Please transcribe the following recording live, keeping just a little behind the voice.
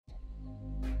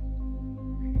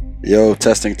Yo,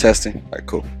 testing, testing. All right,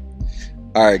 cool.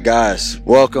 All right, guys,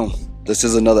 welcome. This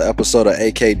is another episode of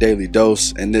AK Daily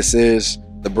Dose, and this is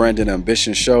the Brandon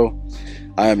Ambition Show.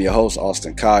 I am your host,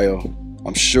 Austin Kyle.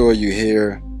 I'm sure you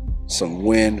hear some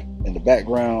wind in the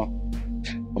background.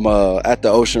 I'm at the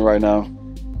ocean right now,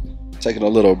 taking a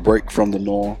little break from the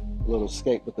norm, a little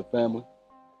escape with the family.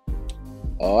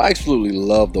 I absolutely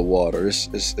love the water.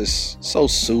 It's so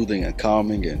soothing and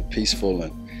calming and peaceful,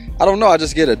 and I don't know, I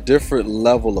just get a different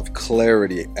level of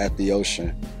clarity at the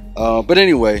ocean. But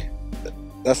anyway,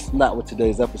 that's not what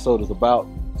today's episode is about.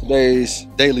 Today's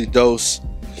daily dose,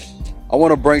 I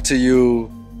want to bring to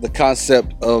you the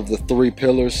concept of the three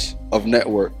pillars of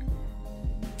network.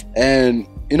 And,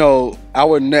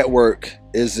 our network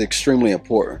is extremely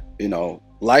important.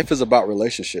 Life is about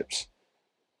relationships.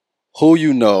 Who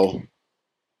you know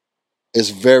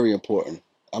is very important.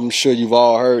 I'm sure you've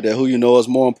all heard that who you know is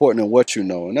more important than what you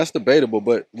know. And that's debatable,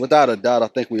 but without a doubt, I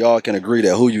think we all can agree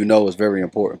that who you know is very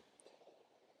important.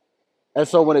 And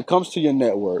so when it comes to your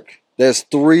network, there's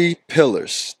three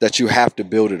pillars that you have to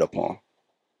build it upon.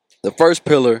 The first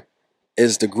pillar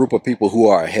is the group of people who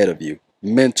are ahead of you,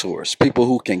 mentors, people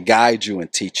who can guide you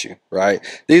and teach you, right?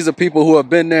 These are people who have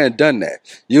been there and done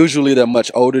that. Usually they're much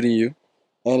older than you.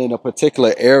 And in a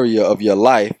particular area of your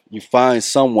life, you find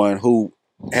someone who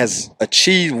has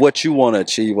achieved what you want to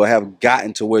achieve or have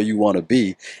gotten to where you want to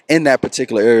be in that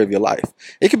particular area of your life.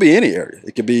 It could be any area.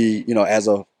 It could be, as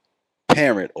a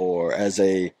parent or as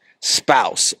a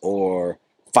spouse or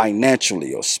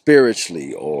financially or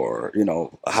spiritually or,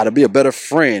 how to be a better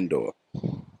friend or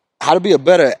how to be a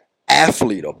better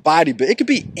athlete or bodybuilder. It could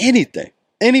be anything,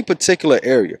 any particular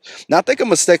area. Now, I think a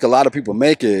mistake a lot of people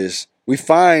make is we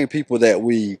find people that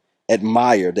we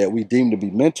admire, that we deem to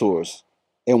be mentors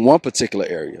in one particular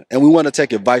area, and we want to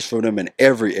take advice from them in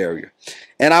every area.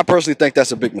 And I personally think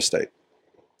that's a big mistake.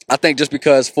 I think just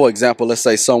because, for example, let's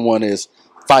say someone is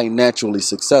financially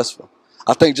successful.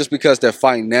 I think just because they're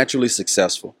financially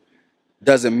successful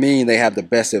doesn't mean they have the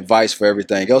best advice for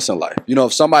everything else in life.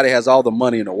 If somebody has all the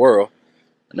money in the world,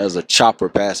 and there's a chopper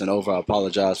passing over, I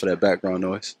apologize for that background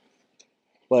noise.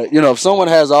 But, if someone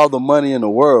has all the money in the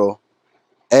world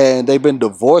and they've been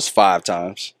divorced 5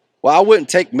 times, well, I wouldn't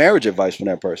take marriage advice from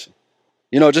that person.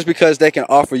 Just because they can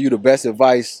offer you the best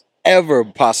advice ever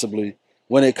possibly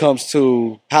when it comes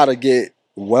to how to get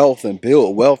wealth and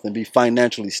build wealth and be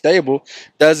financially stable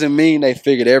doesn't mean they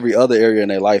figured every other area in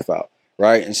their life out,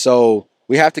 right? And so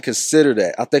we have to consider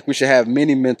that. I think we should have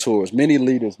many mentors, many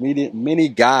leaders, many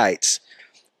guides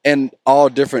in all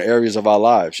different areas of our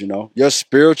lives. Your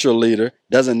spiritual leader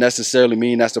doesn't necessarily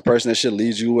mean that's the person that should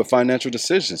lead you with financial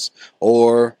decisions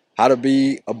or how to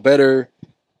be a better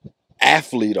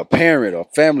athlete or parent or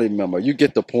family member. You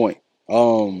get the point.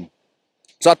 So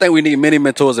I think we need many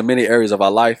mentors in many areas of our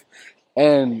life.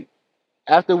 And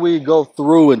after we go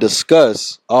through and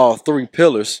discuss all three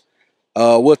pillars,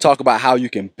 we'll talk about how you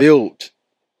can build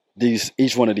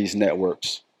each one of these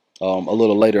networks a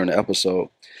little later in the episode.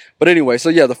 But anyway, so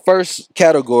yeah, the first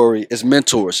category is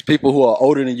mentors, people who are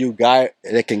older than you, that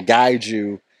can guide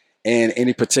you in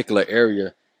any particular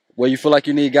area where you feel like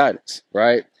you need guidance,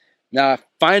 right? Now,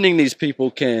 finding these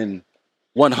people can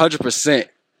 100%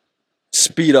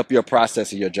 speed up your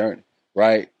process of your journey,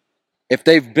 right? If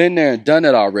they've been there and done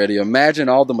it already, imagine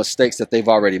all the mistakes that they've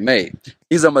already made.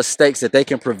 These are mistakes that they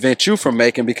can prevent you from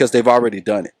making because they've already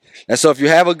done it. And so if you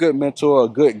have a good mentor,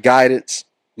 if you have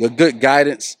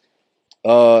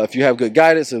good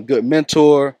guidance, a good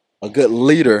mentor, a good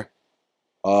leader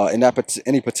in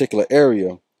any particular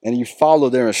area, and you follow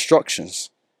their instructions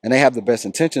and they have the best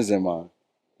intentions in mind,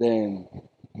 then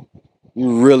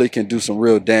you really can do some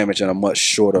real damage in a much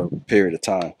shorter period of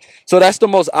time. So that's the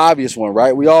most obvious one,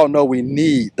 right? We all know we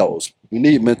need those. We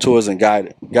need mentors and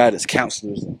guidance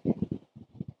counselors.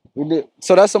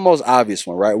 So that's the most obvious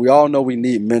one, right? We all know we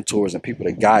need mentors and people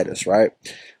to guide us, right?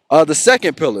 The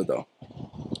second pillar, though.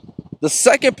 The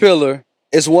second pillar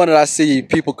is one that I see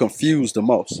people confuse the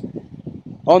most.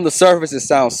 On the surface, it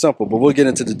sounds simple, but we'll get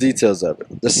into the details of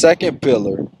it. The second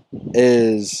pillar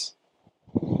is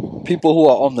people who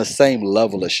are on the same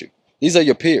level as you. These are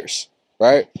your peers,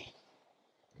 right?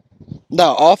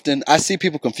 Now, often I see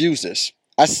people confuse this.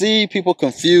 I see people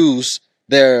confuse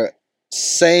their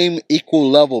same equal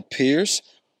level peers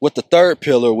with the third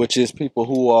pillar, which is people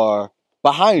who are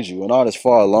behind you and aren't as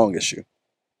far along as you.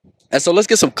 And so let's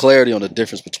get some clarity on the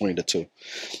difference between the two.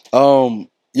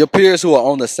 Your peers who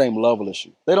are on the same level as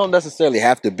you, they don't necessarily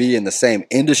have to be in the same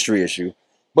industry as you,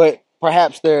 but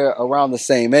perhaps they're around the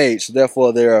same age, so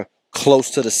therefore they're close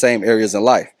to the same areas in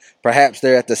life. Perhaps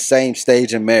they're at the same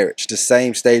stage in marriage, the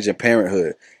same stage in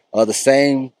parenthood, the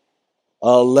same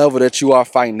level that you are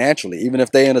financially, even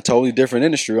if they're in a totally different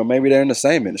industry or maybe they're in the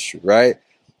same industry, right?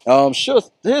 Sure,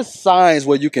 there's signs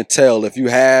where you can tell if you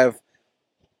have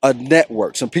a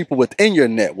network, some people within your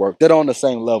network that are on the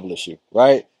same level as you,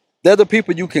 right? They're the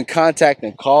people you can contact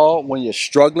and call when you're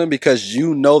struggling because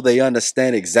you know they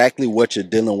understand exactly what you're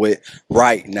dealing with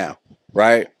right now,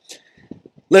 right?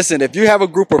 Listen, if you have a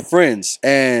group of friends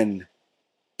and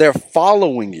they're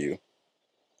following you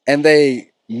and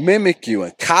they mimic you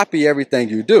and copy everything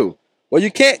you do, well,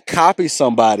 you can't copy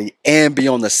somebody and be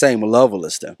on the same level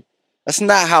as them. That's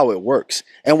not how it works.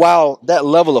 And while that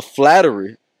level of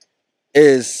flattery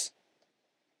is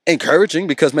encouraging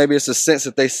because maybe it's a sense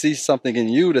that they see something in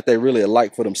you that they really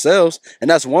like for themselves, and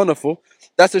that's wonderful,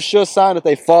 that's a sure sign that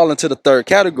they fall into the third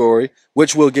category,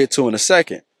 which we'll get to in a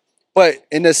second. But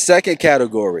in the second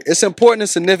category, it's important and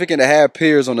significant to have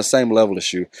peers on the same level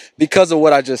as you because of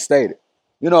what I just stated.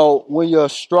 You know, when you're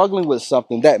struggling with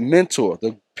something, that mentor,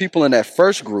 the people in that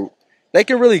first group, they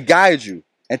can really guide you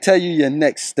and tell you your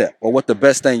next step or what the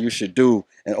best thing you should do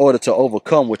in order to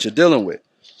overcome what you're dealing with.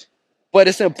 But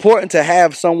it's important to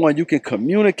have someone you can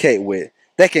communicate with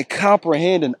that can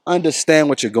comprehend and understand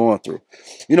what you're going through.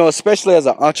 You know, especially as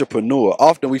an entrepreneur,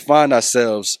 often we find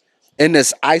ourselves in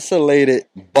this isolated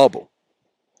bubble,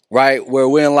 right? Where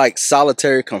we're in like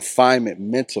solitary confinement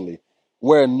mentally,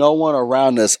 where no one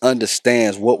around us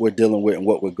understands what we're dealing with and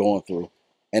what we're going through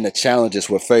and the challenges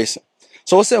we're facing.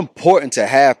 So it's important to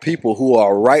have people who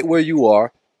are right where you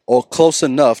are or close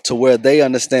enough to where they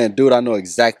understand, dude, I know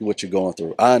exactly what you're going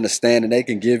through. I understand, and they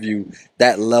can give you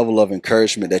that level of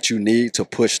encouragement that you need to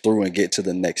push through and get to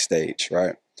the next stage,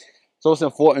 right? So it's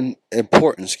important,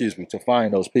 to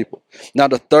find those people. Now,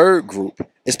 the third group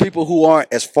is people who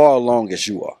aren't as far along as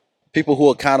you are, people who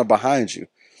are kind of behind you.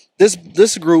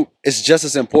 This group is just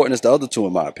as important as the other two,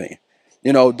 in my opinion.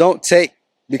 You know, don't take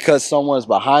because someone's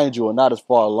behind you or not as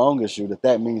far along as you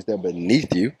that means they're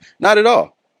beneath you. Not at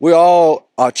all. We all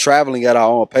are traveling at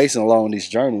our own pace and along these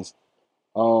journeys.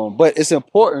 But it's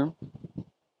important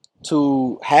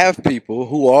to have people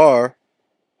who are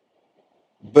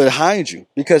behind you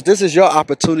because this is your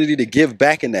opportunity to give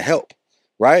back and to help,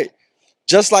 right?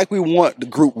 Just like we want the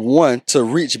group one to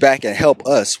reach back and help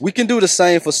us, we can do the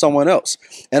same for someone else.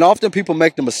 And often people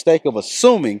make the mistake of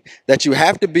assuming that you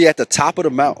have to be at the top of the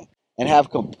mountain and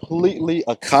have completely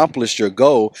accomplished your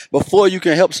goal before you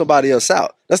can help somebody else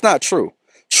out. That's not true.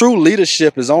 True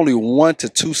leadership is only 1 to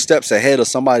 2 steps ahead of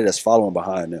somebody that's following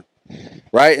behind them,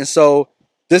 right? And so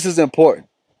this is important.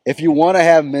 If you want to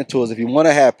have mentors, if you want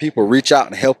to have people reach out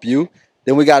and help you,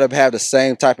 then we got to have the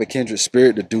same type of kindred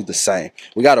spirit to do the same.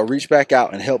 We got to reach back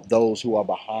out and help those who are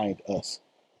behind us.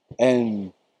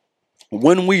 And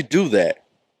when we do that,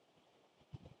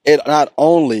 it not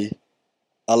only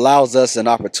allows us an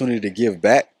opportunity to give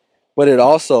back, but it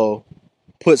also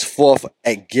puts forth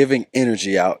a giving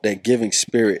energy out, that giving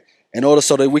spirit, in order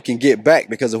so that we can get back.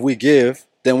 Because if we give,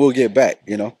 then we'll get back,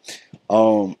 you know.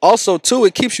 Also, too,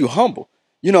 it keeps you humble.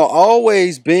 You know,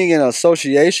 always being in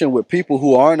association with people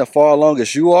who aren't as far along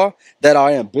as you are, that are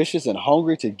ambitious and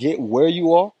hungry to get where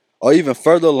you are, or even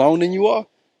further along than you are,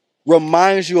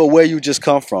 reminds you of where you just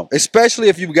come from. Especially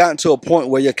if you've gotten to a point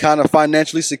where you're kind of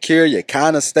financially secure, you're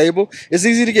kind of stable. It's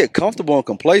easy to get comfortable and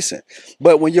complacent.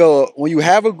 But when you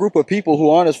have a group of people who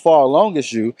aren't as far along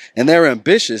as you and they're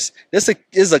ambitious, this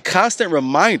is a constant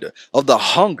reminder of the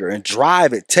hunger and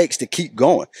drive it takes to keep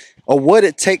going, or what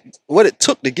it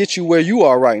took to get you where you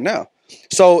are right now.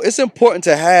 So it's important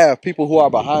to have people who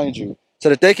are behind you so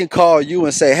that they can call you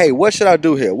and say, hey, what should I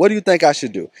do here? What do you think I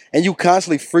should do? And you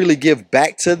constantly freely give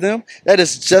back to them. That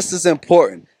is just as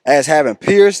important as having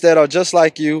peers that are just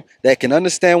like you, that can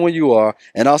understand where you are,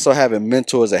 and also having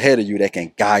mentors ahead of you that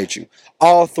can guide you.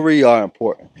 All three are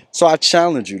important. So I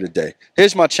challenge you today.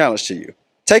 Here's my challenge to you.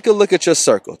 Take a look at your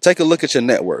circle. Take a look at your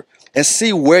network and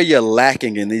see where you're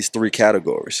lacking in these 3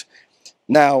 categories.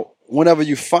 Now, whenever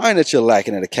you find that you're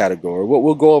lacking in a category, what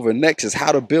we'll go over next is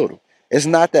how to build them. It's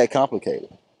not that complicated.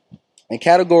 In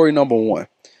category number 1,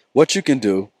 what you can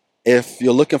do if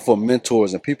you're looking for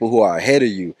mentors and people who are ahead of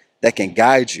you that can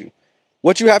guide you,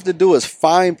 what you have to do is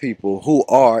find people who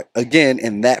are, again,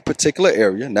 in that particular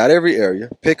area, not every area.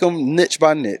 Pick them niche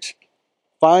by niche.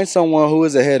 Find someone who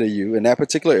is ahead of you in that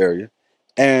particular area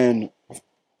and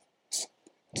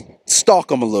stalk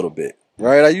them a little bit,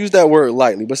 right? I use that word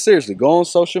lightly, but seriously, go on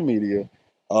social media,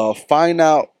 find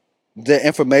out the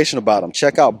information about them.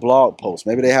 Check out blog posts.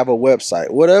 Maybe they have a website.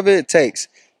 Whatever it takes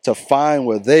to find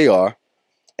where they are,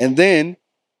 and then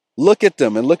look at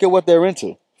them and look at what they're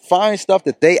into. Find stuff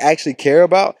that they actually care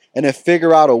about, and then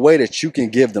figure out a way that you can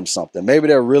give them something. Maybe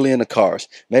they're really into cars.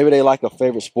 Maybe they like a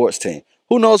favorite sports team.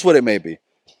 Who knows what it may be?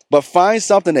 but find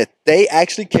something that they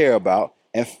actually care about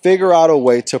and figure out a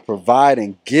way to provide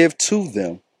and give to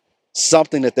them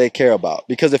something that they care about.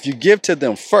 Because if you give to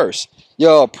them first,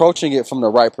 you're approaching it from the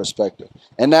right perspective.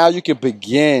 And now you can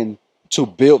begin to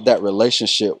build that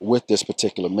relationship with this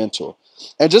particular mentor.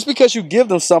 And just because you give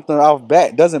them something off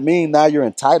bat doesn't mean now you're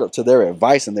entitled to their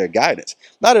advice and their guidance.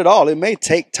 Not at all. It may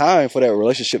take time for that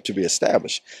relationship to be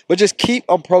established. But just keep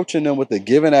approaching them with a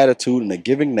giving attitude and a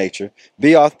giving nature.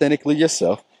 Be authentically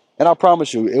yourself. And I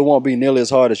promise you, it won't be nearly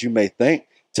as hard as you may think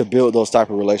to build those type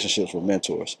of relationships with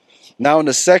mentors. Now, in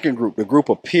the second group, the group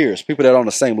of peers, people that are on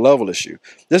the same level as you,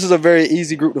 this is a very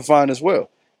easy group to find as well.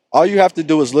 All you have to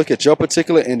do is look at your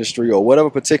particular industry or whatever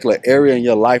particular area in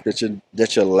your life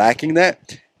that you're lacking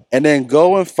that, and then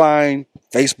go and find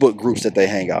Facebook groups that they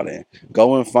hang out in.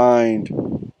 Go and find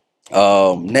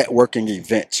networking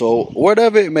events or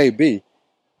whatever it may be,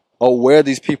 or where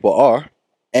these people are,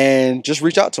 and just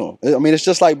reach out to them. I mean, it's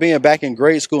just like being back in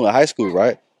grade school and high school,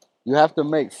 right? You have to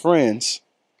make friends.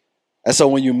 And so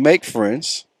when you make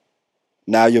friends,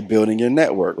 now you're building your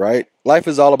network, right? Life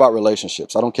is all about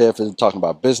relationships. I don't care if it's talking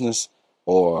about business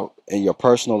or in your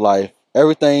personal life.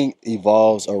 Everything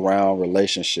evolves around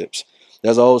relationships.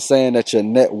 There's an old saying that your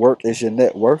network is your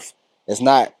net worth. It's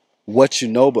not what you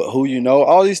know, but who you know.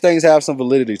 All these things have some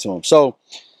validity to them. So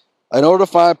in order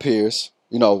to find peers,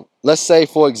 let's say,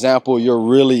 for example, you're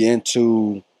really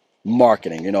into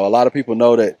marketing. A lot of people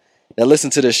know that listen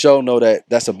to this show know that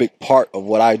that's a big part of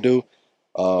what I do.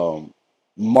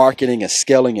 Marketing and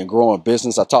scaling and growing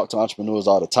business. I talk to entrepreneurs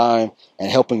all the time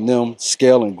and helping them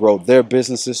scale and grow their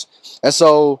businesses. And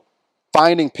so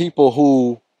finding people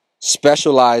who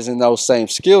specialize in those same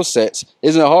skill sets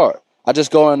isn't hard. I just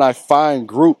go and I find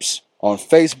groups on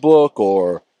Facebook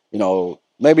or,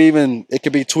 maybe even it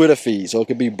could be Twitter feeds or it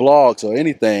could be blogs or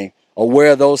anything, or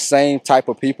where those same type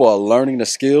of people are learning the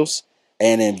skills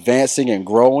and advancing and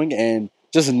growing and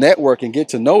just network and get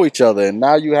to know each other. And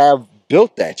now you have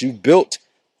built that. You've built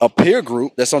a peer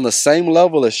group that's on the same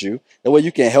level as you, that way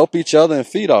you can help each other and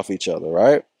feed off each other,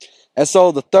 right? And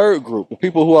so the third group, the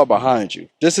people who are behind you,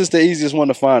 this is the easiest one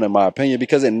to find, in my opinion,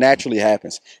 because it naturally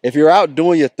happens. If you're out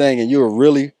doing your thing and you're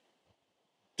really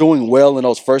doing well in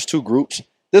those first two groups,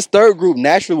 this third group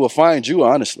naturally will find you,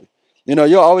 honestly.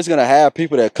 You're always going to have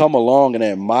people that come along and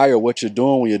admire what you're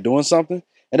doing when you're doing something,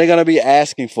 and they're going to be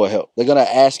asking for help. They're going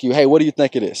to ask you, hey, what do you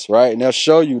think of this, right? And they'll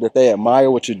show you that they admire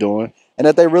what you're doing and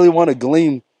that they really want to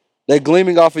glean. They're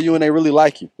gleaming off of you and they really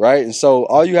like you, right? And so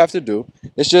all you have to do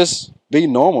is just be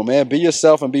normal, man. Be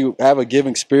yourself and have a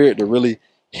giving spirit to really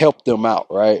help them out,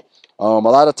 right? A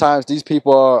lot of times these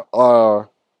people are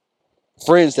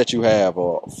friends that you have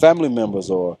or family members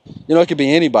or, it could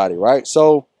be anybody, right?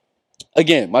 So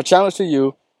again, my challenge to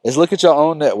you is look at your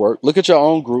own network, look at your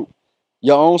own group,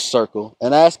 your own circle,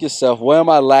 and ask yourself, where am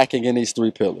I lacking in these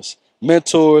three pillars?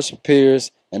 Mentors,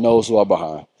 peers, and those who are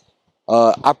behind.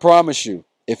 I promise you,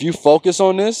 if you focus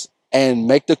on this and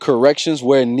make the corrections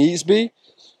where it needs be,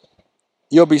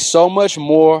 you'll be so much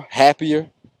more happier.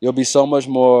 You'll be so much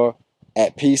more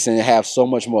at peace and have so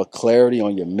much more clarity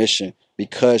on your mission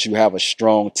because you have a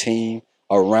strong team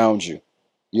around you.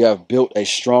 You have built a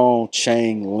strong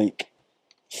chain link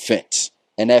fence.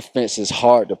 And that fence is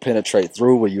hard to penetrate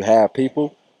through when you have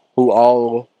people who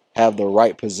all have the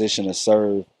right position to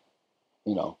serve,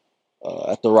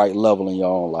 at the right level in your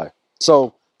own life.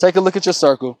 So take a look at your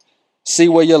circle, see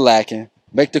where you're lacking,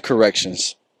 make the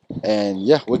corrections, and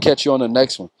we'll catch you on the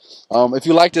next one. If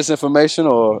you like this information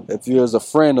or if there's a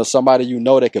friend or somebody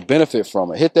that could benefit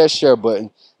from it, hit that share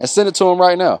button and send it to them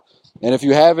right now. And if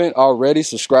you haven't already,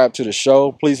 subscribe to the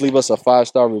show. Please leave us a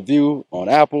 5-star review on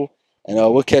Apple, and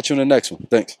we'll catch you in the next one.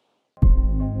 Thanks.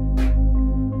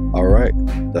 All right,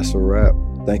 that's a wrap.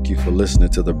 Thank you for listening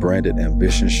to the Branded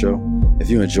Ambition Show. If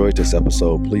you enjoyed this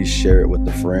episode, please share it with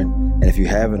a friend. And if you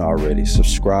haven't already,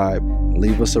 subscribe and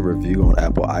leave us a review on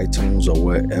Apple iTunes or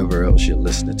wherever else you're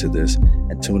listening to this,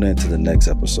 and tune in to the next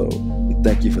episode. We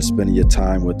thank you for spending your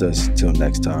time with us. Till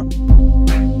next time.